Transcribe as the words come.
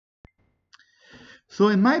So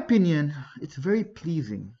in my opinion, it's very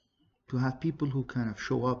pleasing to have people who kind of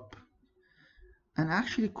show up and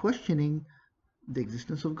actually questioning the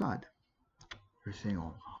existence of God. You're saying,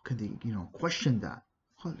 oh, how can they, question that?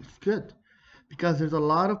 Well, it's good because there's a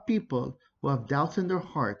lot of people who have doubts in their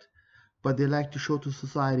heart, but they like to show to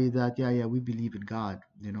society that, yeah, we believe in God,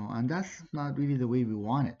 and that's not really the way we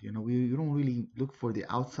want it. We don't really look for the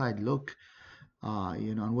outside look,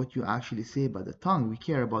 and what you actually say by the tongue. We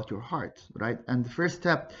care about your heart, right? And the first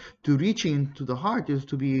step to reaching to the heart is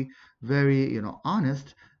to be very,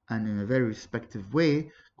 honest and in a very respectful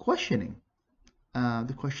way, questioning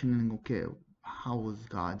the questioning, okay, how is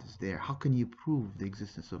God is there? How can you prove the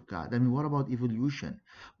existence of God? I mean, what about evolution?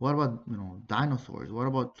 What about, dinosaurs? What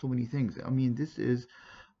about so many things? I mean, this is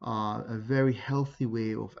a very healthy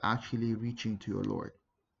way of actually reaching to your Lord.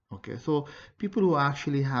 Okay, so people who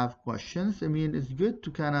actually have questions, I mean, it's good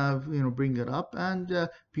to kind of, bring it up and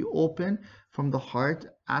be open from the heart,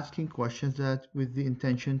 asking questions that with the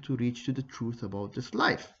intention to reach to the truth about this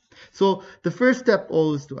life. So the first step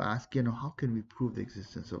always to ask, how can we prove the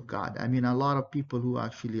existence of God? I mean, a lot of people who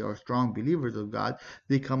actually are strong believers of God,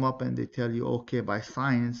 they come up and they tell you, okay, by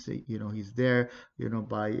science, he's there,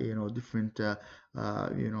 by, different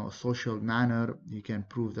social manner, you can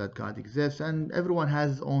prove that God exists. And everyone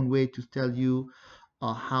has his own way to tell you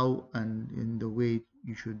how and in the way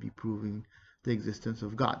you should be proving the existence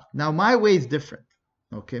of God. Now, my way is different.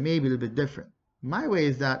 Okay, maybe a little bit different. My way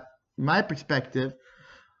is that, my perspective,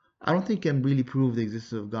 I don't think can really prove the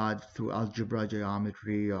existence of God through algebra,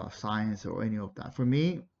 geometry, or science, or any of that. For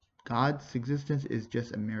me, God's existence is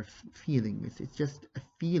just a mere feeling. It's just a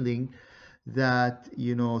feeling that,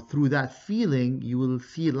 through that feeling, you will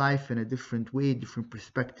see life in a different way, different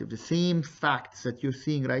perspective. The same facts that you're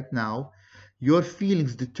seeing right now, your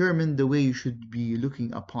feelings determine the way you should be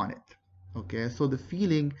looking upon it. Okay, so the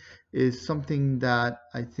feeling is something that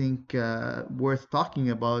I think worth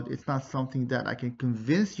talking about. It's not something that I can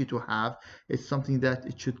convince you to have. It's something that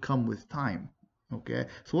it should come with time. Okay,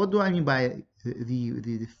 so what do I mean by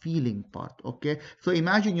the feeling part? Okay, so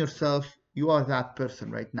imagine yourself, you are that person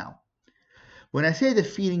right now. When I say the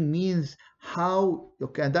feeling means how,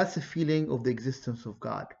 okay, and that's the feeling of the existence of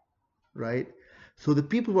God, right? So the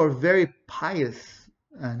people who are very pious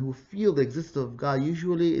and who feel the existence of God,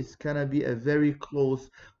 usually it's gonna be a very close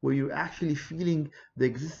where you're actually feeling the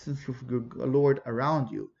existence of your Lord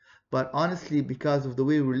around you. But honestly, because of the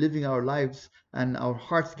way we're living our lives and our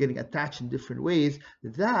hearts getting attached in different ways,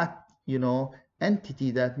 that, entity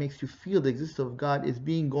that makes you feel the existence of God is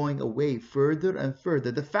being going away further and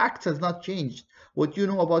further. The facts has not changed. What you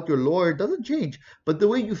know about your Lord doesn't change, but the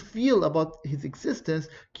way you feel about his existence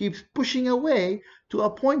keeps pushing away to a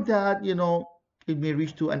point that, it may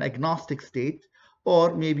reach to an agnostic state,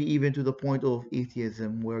 or maybe even to the point of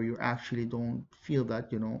atheism where you actually don't feel that,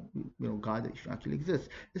 God actually exists.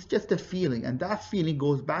 It's just a feeling, and that feeling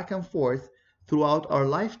goes back and forth throughout our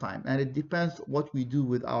lifetime, and it depends what we do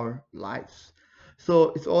with our lives.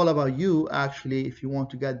 So it's all about you, actually, if you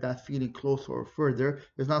want to get that feeling closer or further.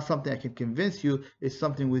 It's not something I can convince you. It's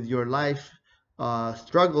something with your life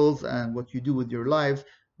struggles and what you do with your lives.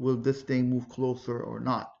 Will this thing move closer or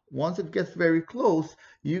not? Once it gets very close,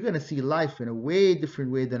 you're going to see life in a way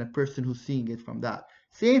different way than a person who's seeing it from that.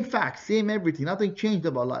 Same facts, same everything. Nothing changed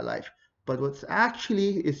about life. But what's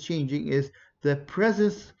actually is changing is the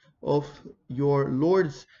presence of your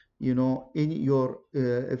Lord's, in your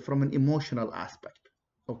from an emotional aspect.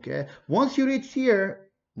 Okay, once you reach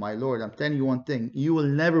here, my Lord, I'm telling you one thing: you will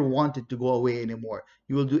never want it to go away anymore.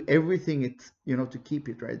 You will do everything it's to keep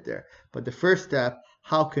it right there. But the first step,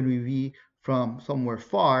 how can we be from somewhere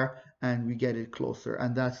far and we get it closer?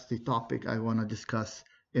 And that's the topic I want to discuss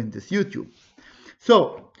in this YouTube.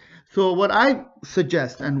 So, so what I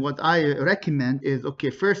suggest and what I recommend is,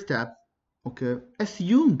 okay, first step, okay,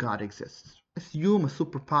 assume God exists. Assume a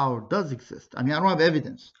superpower does exist. I mean, I don't have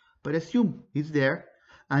evidence, but assume he's there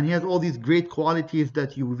and he has all these great qualities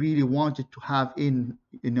that you really wanted to have in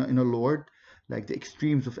a Lord, like the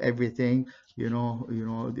extremes of everything,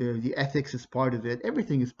 the ethics is part of it,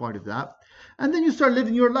 everything is part of that. And then you start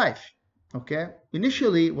living your life. Okay,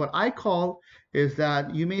 initially what I call is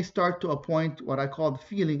that you may start to appoint what I call the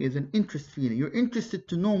feeling is an interest feeling. You're interested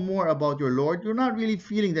to know more about your Lord. You're not really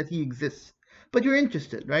feeling that he exists, but you're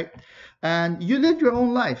interested, right? And you live your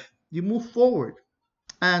own life. You move forward.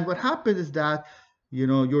 And what happens is that,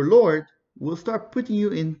 your Lord will start putting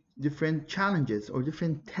you in different challenges or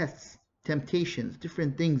different tests, temptations,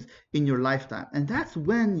 different things in your lifetime. And that's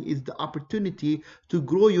when is the opportunity to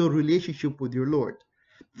grow your relationship with your Lord.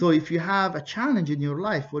 So if you have a challenge in your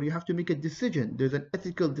life where you have to make a decision, there's an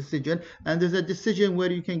ethical decision, and there's a decision where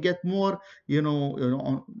you can get more,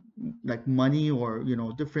 like money, or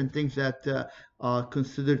different things that are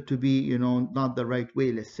considered to be, not the right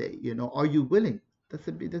way. Let's say, are you willing? That's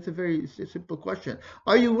a very simple question.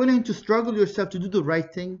 Are you willing to struggle yourself to do the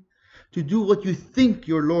right thing, to do what you think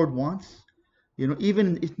your Lord wants?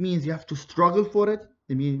 Even it means you have to struggle for it.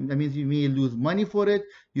 That means you may lose money for it,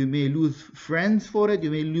 you may lose friends for it,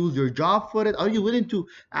 you may lose your job for it. Are you willing to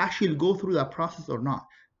actually go through that process or not?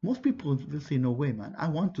 Most people will say, no way, man. I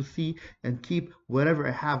want to see and keep whatever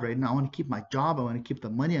I have right now. I want to keep my job, I want to keep the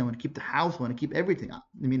money, I want to keep the house, I want to keep everything.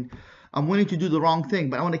 I'm willing to do the wrong thing,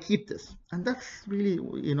 but I want to keep this. And that's really,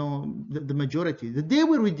 the majority. The day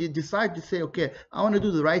where we decide to say, okay, I want to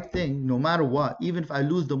do the right thing no matter what, even if I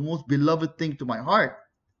lose the most beloved thing to my heart,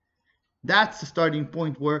 that's the starting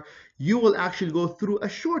point where you will actually go through a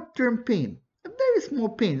short-term pain, a very small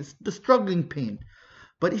pain. It's the struggling pain.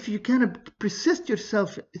 But if you kind of persist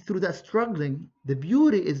yourself through that struggling, the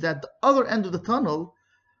beauty is that the other end of the tunnel,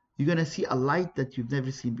 you're going to see a light that you've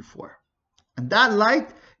never seen before. And that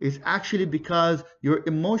light is actually because your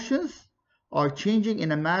emotions are changing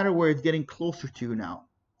in a manner where it's getting closer to you now.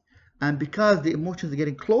 And because the emotions are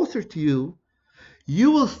getting closer to you,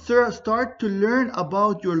 you will start to learn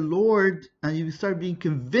about your Lord, and you will start being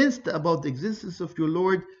convinced about the existence of your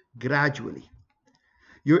Lord gradually.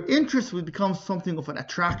 Your interest will become something of an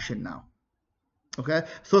attraction now. Okay?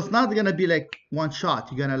 So it's not going to be like one shot.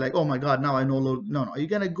 You're going to like, oh my God, now I know Lord. No. You're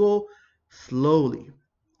going to go slowly.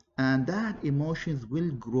 And that emotions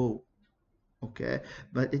will grow. Okay?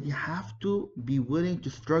 But you have to be willing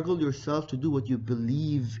to struggle yourself to do what you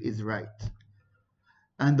believe is right.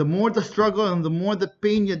 And the more the struggle and the more the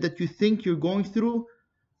pain that you think you're going through,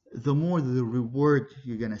 the more the reward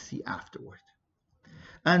you're going to see afterward.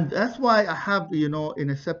 And that's why I have, in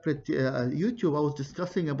a separate YouTube, I was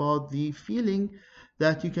discussing about the feeling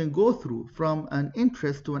that you can go through from an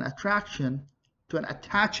interest to an attraction, to an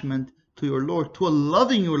attachment to your Lord, to a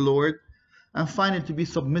loving your Lord, and finally to be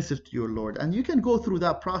submissive to your Lord. And you can go through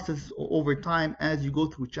that process over time as you go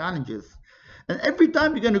through challenges. And every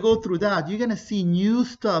time you're going to go through that, you're going to see new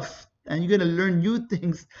stuff, and you're going to learn new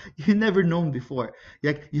things you never known before.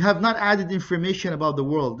 Like, you have not added information about the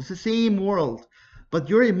world. It's the same world, but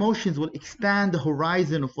your emotions will expand the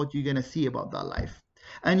horizon of what you're going to see about that life.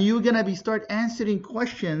 And you're going to start answering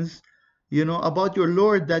questions, about your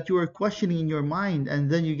Lord that you are questioning in your mind, and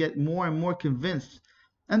then you get more and more convinced.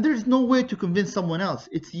 And there's no way to convince someone else.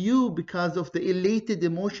 It's you, because of the elated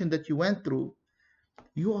emotion that you went through.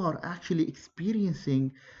 You are actually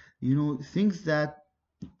experiencing, things that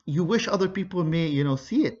you wish other people may,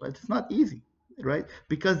 see it, but it's not easy, right?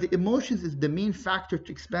 Because the emotions is the main factor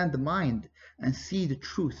to expand the mind and see the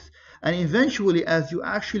truth. And eventually, as you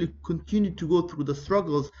actually continue to go through the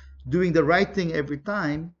struggles, doing the right thing every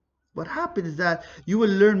time, what happens is that you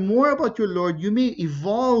will learn more about your Lord. You may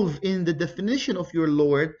evolve in the definition of your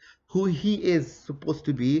Lord, who he is supposed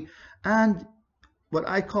to be. And what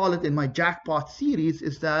I call it in my JACKPOT series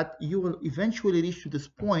is that you will eventually reach to this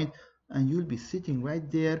point, and you'll be sitting right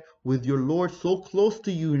there with your Lord so close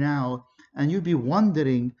to you now, and you'll be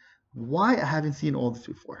wondering why I haven't seen all this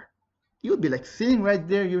before. You'll be like sitting right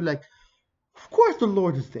there. You're like, of course the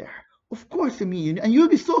Lord is there. Of course, and you'll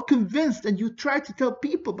be so convinced, and you try to tell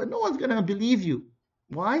people, but no one's going to believe you.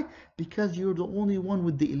 Why? Because you're the only one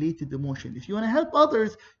with the elated emotion. If you want to help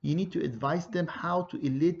others, you need to advise them how to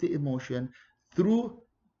elate the emotion through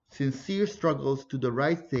sincere struggles to the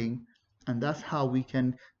right thing. And that's how we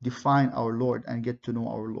can define our Lord and get to know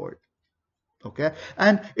our Lord. Okay?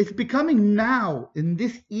 And it's becoming now, in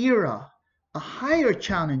this era, a higher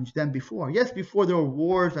challenge than before. Yes, before there were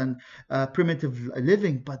wars and primitive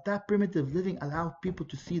living, but that primitive living allowed people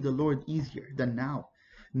to see the Lord easier than now.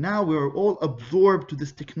 Now we're all absorbed to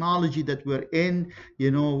this technology that we're in,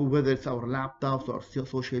 whether it's our laptops or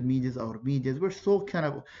social medias, our medias. We're so kind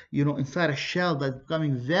of, inside a shell that's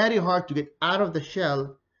becoming very hard to get out of the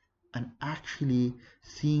shell and actually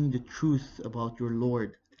seeing the truth about your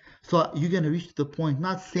Lord. So you're going to reach the point,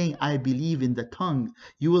 not saying I believe in the tongue.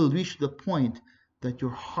 You will reach the point that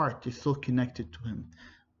your heart is so connected to him,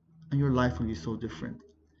 and your life will be so different.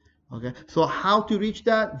 Okay, so how to reach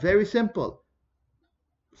that? Very simple.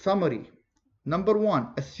 Summary. Number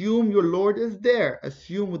one, assume your Lord is there.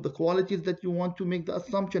 Assume with the qualities that you want to make the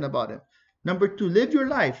assumption about him. Number two, live your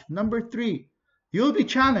life. Number three, you'll be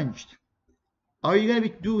challenged. Are you going to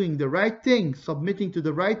be doing the right thing, submitting to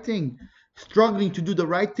the right thing, struggling to do the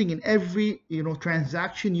right thing in every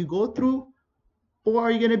transaction you go through? Or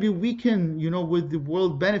are you going to be weakened, with the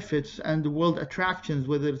world benefits and the world attractions,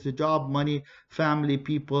 whether it's a job, money, family,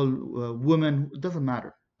 people, women, it doesn't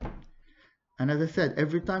matter. And as I said,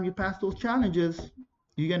 every time you pass those challenges,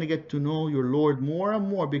 you're going to get to know your Lord more and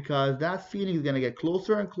more, because that feeling is going to get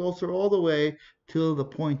closer and closer all the way till the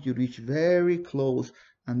point you reach very close.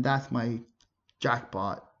 And that's my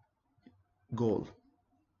jackpot goal.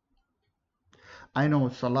 I know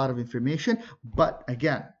it's a lot of information, but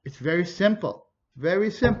again, it's very simple.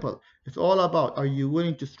 Very simple. It's all about, are you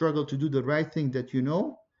willing to struggle to do the right thing that you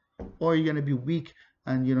know, or are you going to be weak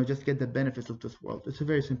and just get the benefits of this world? It's a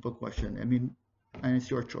very simple question. I mean, and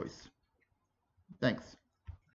it's your choice. Thanks.